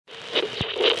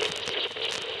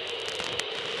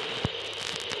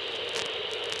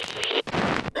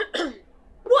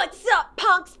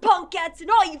cats, and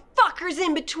all you fuckers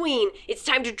in between. It's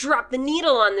time to drop the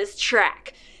needle on this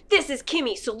track. This is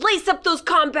Kimmy, so lace up those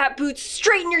combat boots,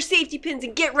 straighten your safety pins,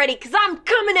 and get ready, because I'm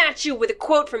coming at you with a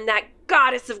quote from that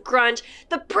goddess of grunge,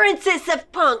 the princess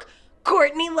of punk,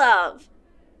 Courtney Love.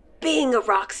 Being a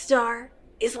rock star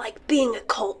is like being a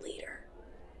cult leader.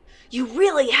 You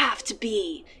really have to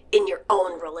be in your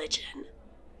own religion.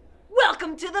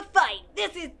 Welcome to the fight.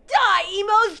 This is Die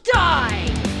Emos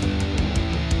Die!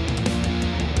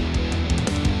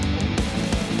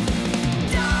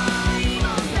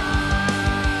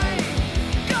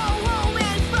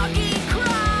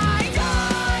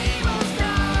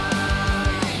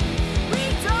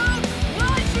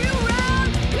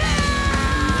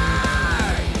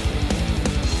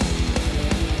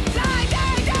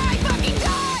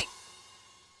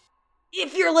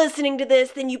 If you're listening to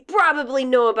this, then you probably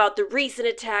know about the recent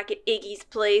attack at Iggy's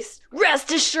place.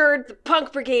 Rest assured, the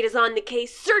punk brigade is on the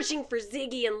case, searching for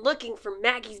Ziggy and looking for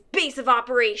Maggie's base of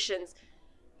operations.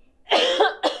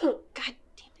 God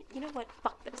damn it, you know what?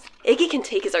 Fuck this. Iggy can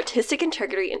take his artistic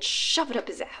integrity and shove it up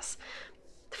his ass.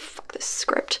 Fuck this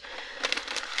script.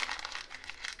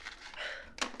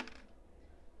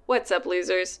 What's up,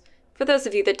 losers? For those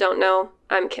of you that don't know,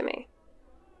 I'm Kimmy.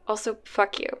 Also,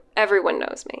 fuck you. Everyone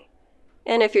knows me.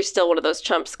 And if you're still one of those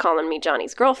chumps calling me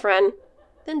Johnny's girlfriend,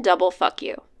 then double fuck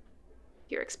you.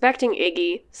 If you're expecting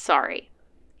Iggy, sorry.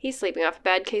 He's sleeping off a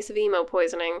bad case of emo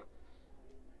poisoning.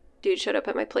 Dude showed up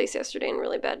at my place yesterday in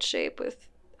really bad shape with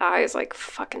eyes like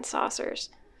fucking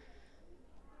saucers.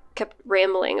 Kept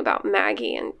rambling about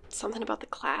Maggie and something about the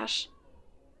Clash.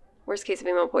 Worst case of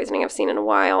emo poisoning I've seen in a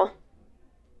while.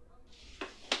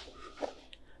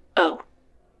 Oh,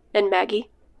 and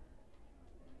Maggie?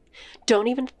 Don't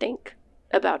even think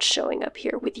about showing up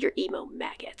here with your emo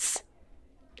maggots.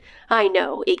 I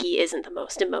know Iggy isn't the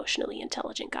most emotionally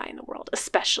intelligent guy in the world,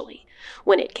 especially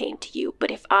when it came to you, but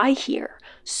if I hear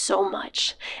so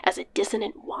much as a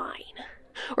dissonant whine,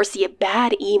 or see a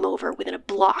bad emo-ver within a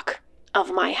block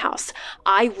of my house,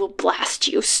 I will blast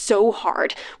you so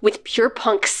hard with pure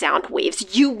punk sound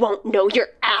waves you won't know your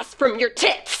ass from your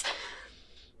tits!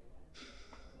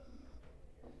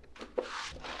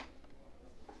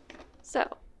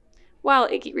 So, while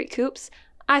Iggy recoups,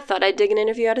 I thought I'd dig an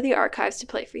interview out of the archives to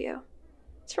play for you.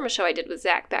 It's from a show I did with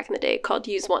Zach back in the day called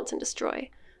Use Once and Destroy.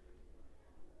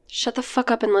 Shut the fuck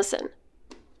up and listen.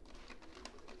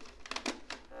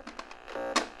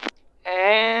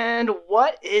 And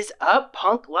what is up,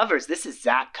 punk lovers? This is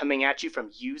Zach coming at you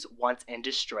from Use Once and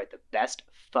Destroy, the best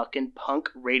fucking punk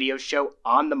radio show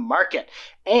on the market,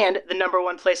 and the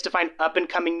 #1 place to find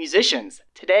up-and-coming musicians.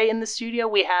 Today in the studio,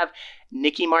 we have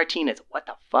Nikki Martinez. What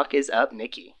the fuck is up,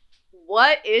 Nikki?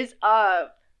 What is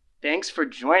up? Thanks for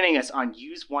joining us on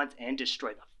Use Once and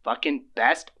Destroy, the fucking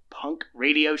best punk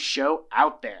radio show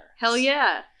out there. Hell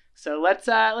yeah. So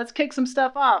let's kick some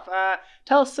stuff off.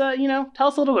 Tell us a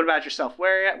little bit about yourself.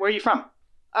 Where are you from?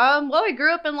 Well, I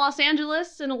grew up in Los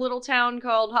Angeles in a little town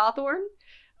called Hawthorne.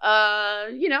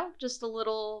 Just a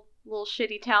little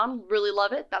shitty town. Really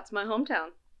love it. That's my hometown.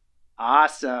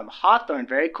 Awesome. Hawthorne,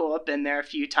 very cool. I've been there a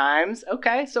few times.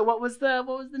 Okay, so what was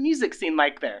the music scene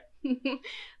like there?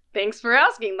 Thanks for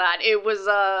asking that. It was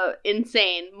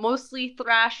insane. Mostly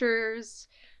thrashers.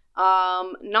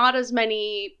 Not as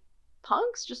many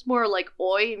punks, just more like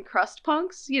oi and crust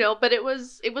punks, but it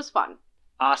was fun.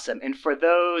 Awesome. And for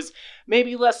those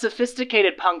maybe less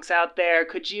sophisticated punks out there,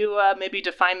 could you maybe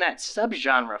define that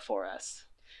subgenre for us?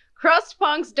 Crust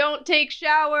punks don't take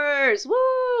showers.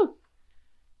 Woo!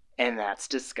 And that's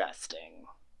disgusting.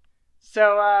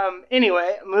 So,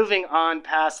 anyway, moving on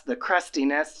past the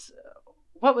crustiness,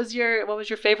 what was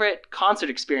your favorite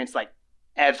concert experience like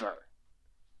ever?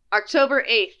 October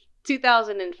 8th,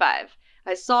 2005.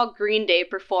 I saw Green Day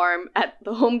perform at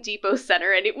the Home Depot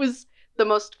Center, and it was the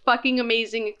most fucking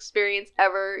amazing experience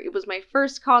ever. It was my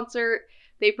first concert.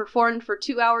 They performed for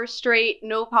 2 hours straight,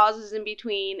 no pauses in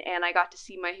between, and I got to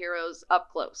see my heroes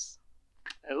up close.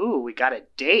 Ooh, we got a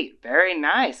date. Very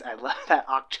nice. I love that.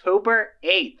 October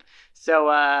 8th.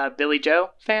 So, Billy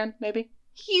Joe fan, maybe?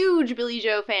 Huge Billy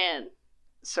Joe fan.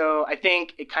 So, I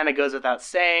think it kind of goes without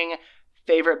saying.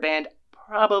 Favorite band?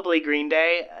 Probably Green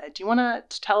Day. Do you want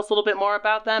to tell us a little bit more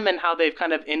about them and how they've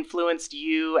kind of influenced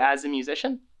you as a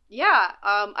musician? Yeah,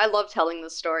 I love telling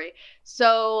this story.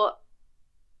 So,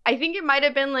 I think it might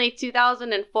have been like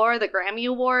 2004, the Grammy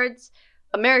Awards.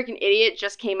 American Idiot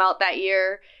just came out that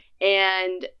year,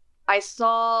 and I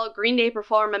saw Green Day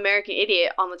perform American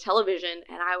Idiot on the television,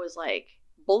 and I was like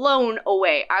blown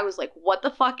away. I was like, what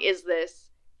the fuck is this?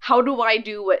 How do I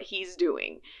do what he's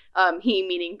doing? He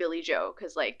meaning Billy Joe,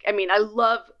 because I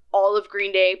love all of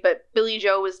Green Day, but Billie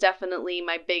Joe was definitely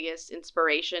my biggest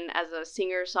inspiration as a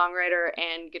singer, songwriter,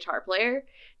 and guitar player.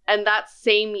 And that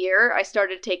same year, I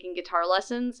started taking guitar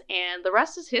lessons, and the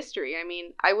rest is history. I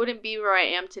mean, I wouldn't be where I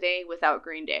am today without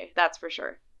Green Day, that's for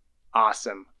sure.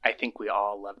 Awesome. I think we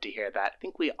all love to hear that. I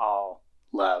think we all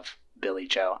love Billie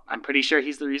Joe. I'm pretty sure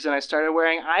he's the reason I started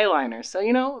wearing eyeliner.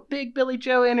 So, big Billie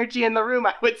Joe energy in the room,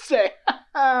 I would say.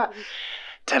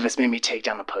 Tevis made me take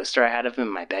down the poster I had of him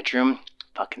in my bedroom.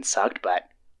 Fucking sucked, but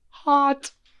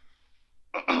hot.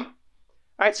 All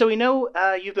right, so we know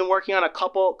you've been working on a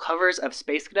couple covers of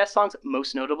Space Cadet songs,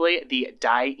 most notably the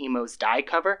Die Emos Die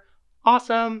cover.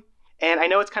 Awesome. And I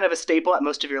know it's kind of a staple at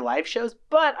most of your live shows,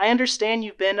 but I understand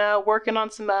you've been working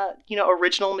on some,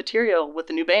 original material with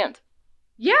the new band.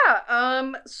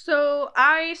 Yeah, so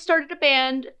I started a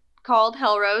band called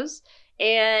Hellrose,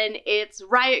 and it's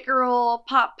riot girl,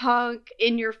 pop punk,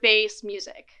 in-your-face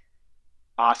music.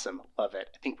 Awesome. Love it.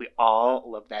 I think we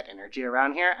all love that energy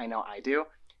around here. I know I do.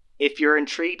 If you're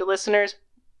intrigued, listeners,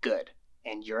 good.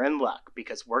 And you're in luck,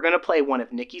 because we're going to play one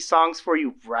of Nikki's songs for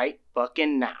you right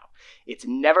fucking now. It's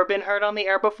never been heard on the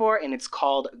air before, and it's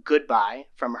called Goodbye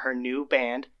from her new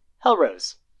band,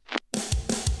 Hellrose.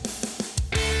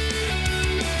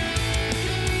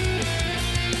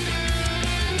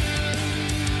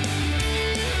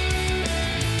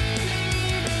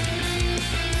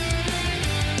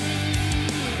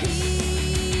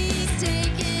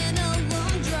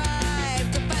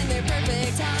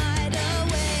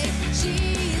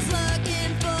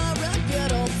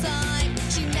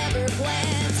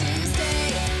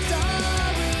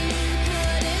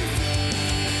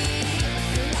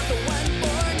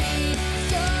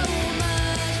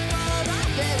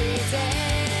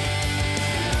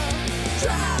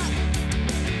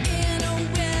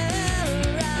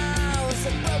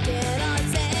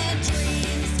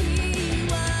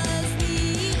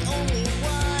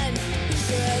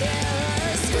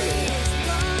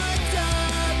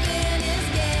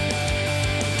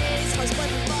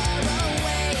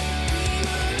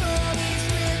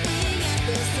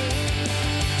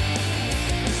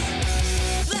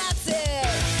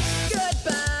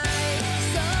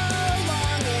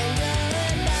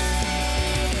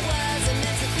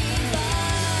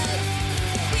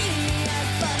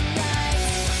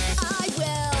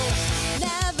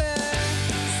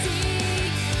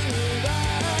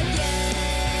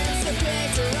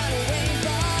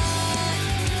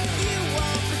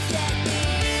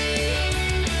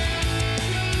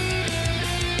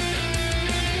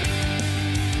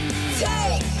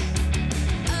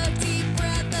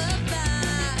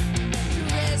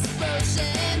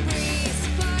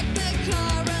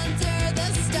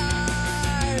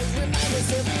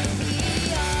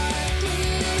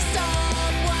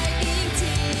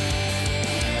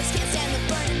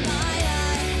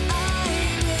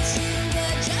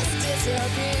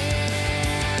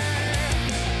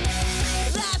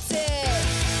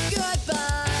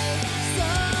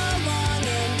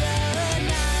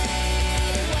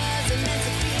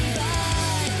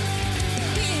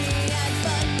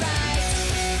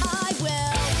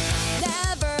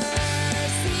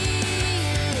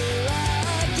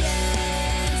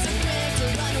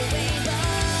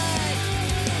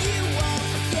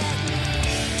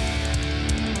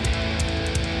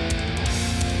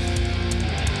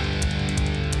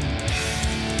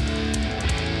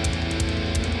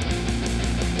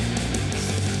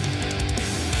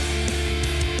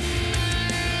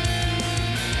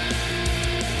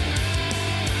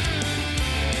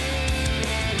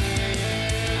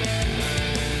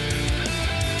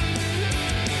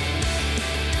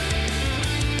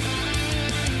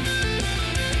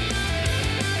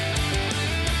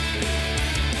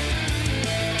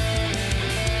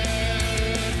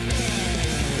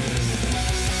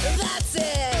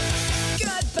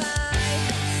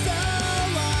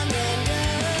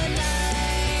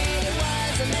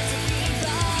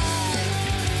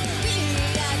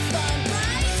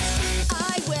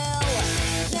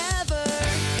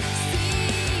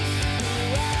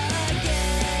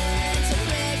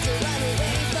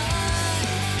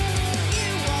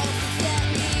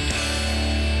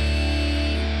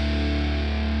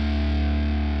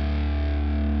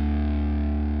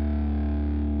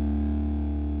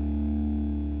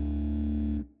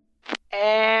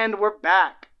 And we're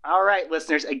back. All right,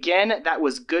 listeners. Again, that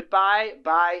was Goodbye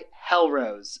by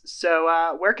Hellrose.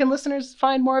 So where can listeners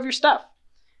find more of your stuff?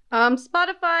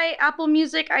 Spotify, Apple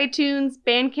Music, iTunes,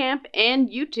 Bandcamp, and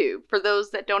YouTube for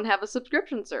those that don't have a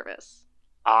subscription service.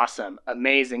 Awesome.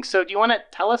 Amazing. So do you want to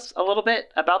tell us a little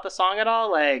bit about the song at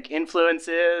all? Like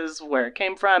influences, where it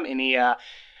came from, any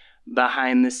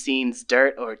behind the scenes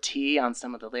dirt or tea on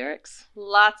some of the lyrics?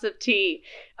 Lots of tea.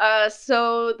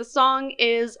 So the song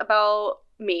is about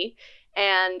me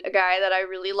and a guy that I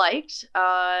really liked.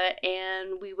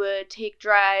 And we would take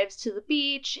drives to the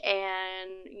beach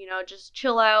and, just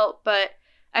chill out. But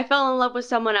I fell in love with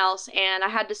someone else and I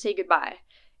had to say goodbye.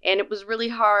 And it was really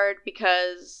hard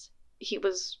because he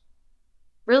was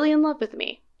really in love with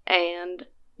me. And,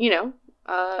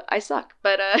 I suck.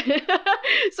 But,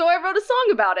 so I wrote a song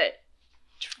about it.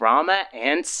 Drama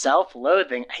and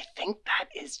self-loathing. I think that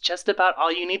is just about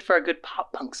all you need for a good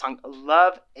pop punk song.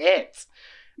 Love it.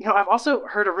 I've also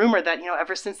heard a rumor that,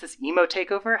 ever since this emo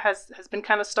takeover has been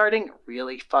kind of starting,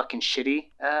 really fucking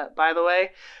shitty, by the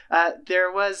way,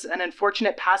 there was an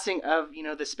unfortunate passing of,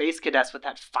 the Space Cadets with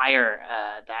that fire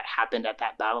that happened at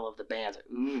that Battle of the Bands.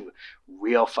 Ooh,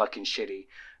 real fucking shitty.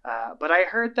 But I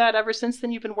heard that ever since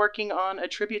then you've been working on a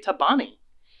tribute to Bonnie.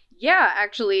 Yeah,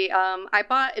 actually, I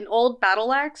bought an old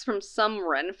battle axe from some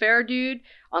Ren Fair dude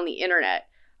on the internet.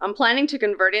 I'm planning to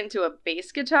convert it into a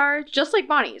bass guitar, just like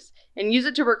Bonnie's, and use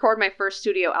it to record my first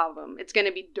studio album. It's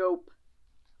gonna be dope.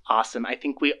 Awesome. I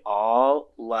think we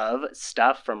all love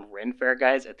stuff from Ren Fair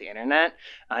guys at the internet.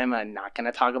 I'm not going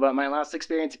to talk about my last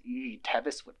experience.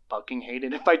 Tevis would fucking hate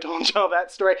it if I told y'all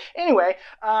that story. Anyway,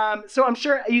 so I'm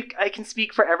sure I can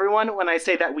speak for everyone when I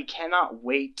say that we cannot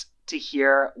wait to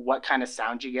hear what kind of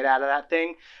sound you get out of that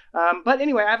thing. But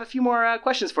anyway, I have a few more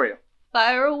questions for you.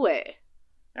 Fire away.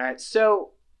 All right,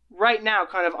 so right now,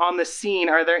 kind of on the scene,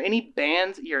 are there any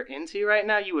bands you're into right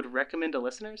now you would recommend to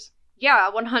listeners?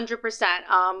 Yeah, 100%.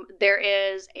 There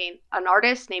is an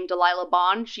artist named Delilah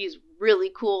Bond. She's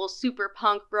really cool, super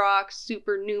punk rock,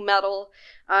 super new metal.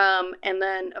 And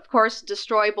then, of course,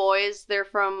 Destroy Boys. They're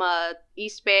from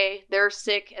East Bay. They're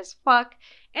sick as fuck.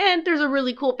 And there's a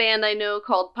really cool band I know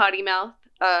called Potty Mouth.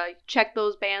 Check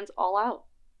those bands all out.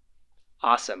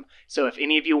 Awesome. So if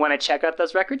any of you want to check out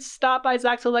those records, stop by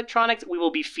Zax Electronics. We will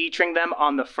be featuring them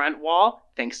on the front wall,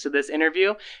 thanks to this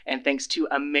interview, and thanks to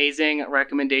amazing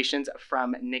recommendations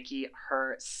from Nikki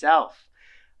herself.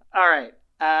 All right.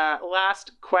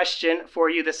 Last question for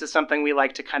you. This is something we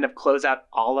like to kind of close out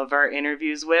all of our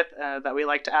interviews with, that we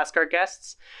like to ask our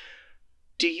guests.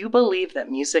 Do you believe that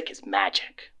music is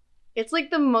magic? It's like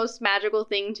the most magical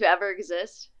thing to ever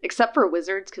exist, except for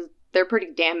wizards, because they're pretty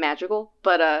damn magical.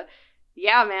 But,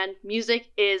 yeah, man,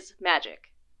 music is magic.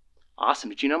 Awesome.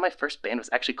 Did you know my first band was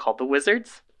actually called The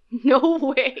Wizards? No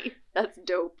way. That's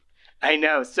dope. I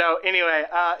know. So anyway,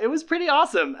 it was pretty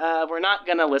awesome. We're not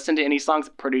going to listen to any songs.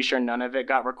 Pretty sure none of it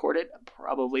got recorded.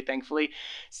 Probably, thankfully.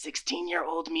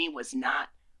 16-year-old me was not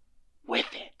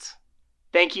with it.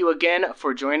 Thank you again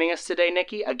for joining us today,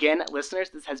 Nikki. Again,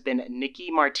 listeners, this has been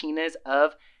Nikki Martinez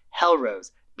of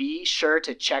Hellrose. Be sure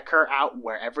to check her out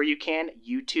wherever you can.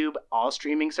 YouTube, all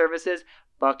streaming services.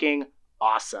 Fucking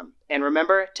awesome. And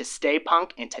remember to stay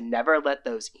punk and to never let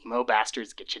those emo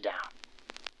bastards get you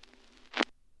down.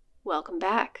 Welcome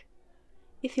back.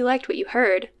 If you liked what you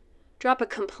heard, drop a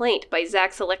complaint by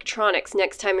Zax Electronics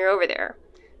next time you're over there.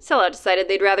 Sellout decided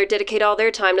they'd rather dedicate all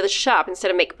their time to the shop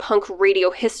instead of make punk radio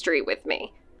history with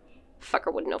me.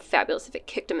 Fucker wouldn't know Fabulous if it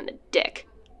kicked him in the dick.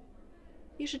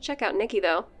 You should check out Nikki,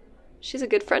 though. She's a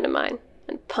good friend of mine,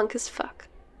 and punk as fuck.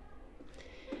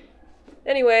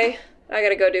 Anyway, I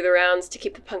gotta go do the rounds to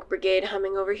keep the punk brigade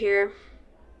humming over here.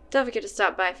 Don't forget to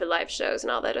stop by for live shows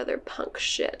and all that other punk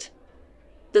shit.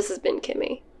 This has been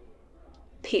Kimmy.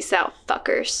 Peace out,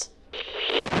 fuckers.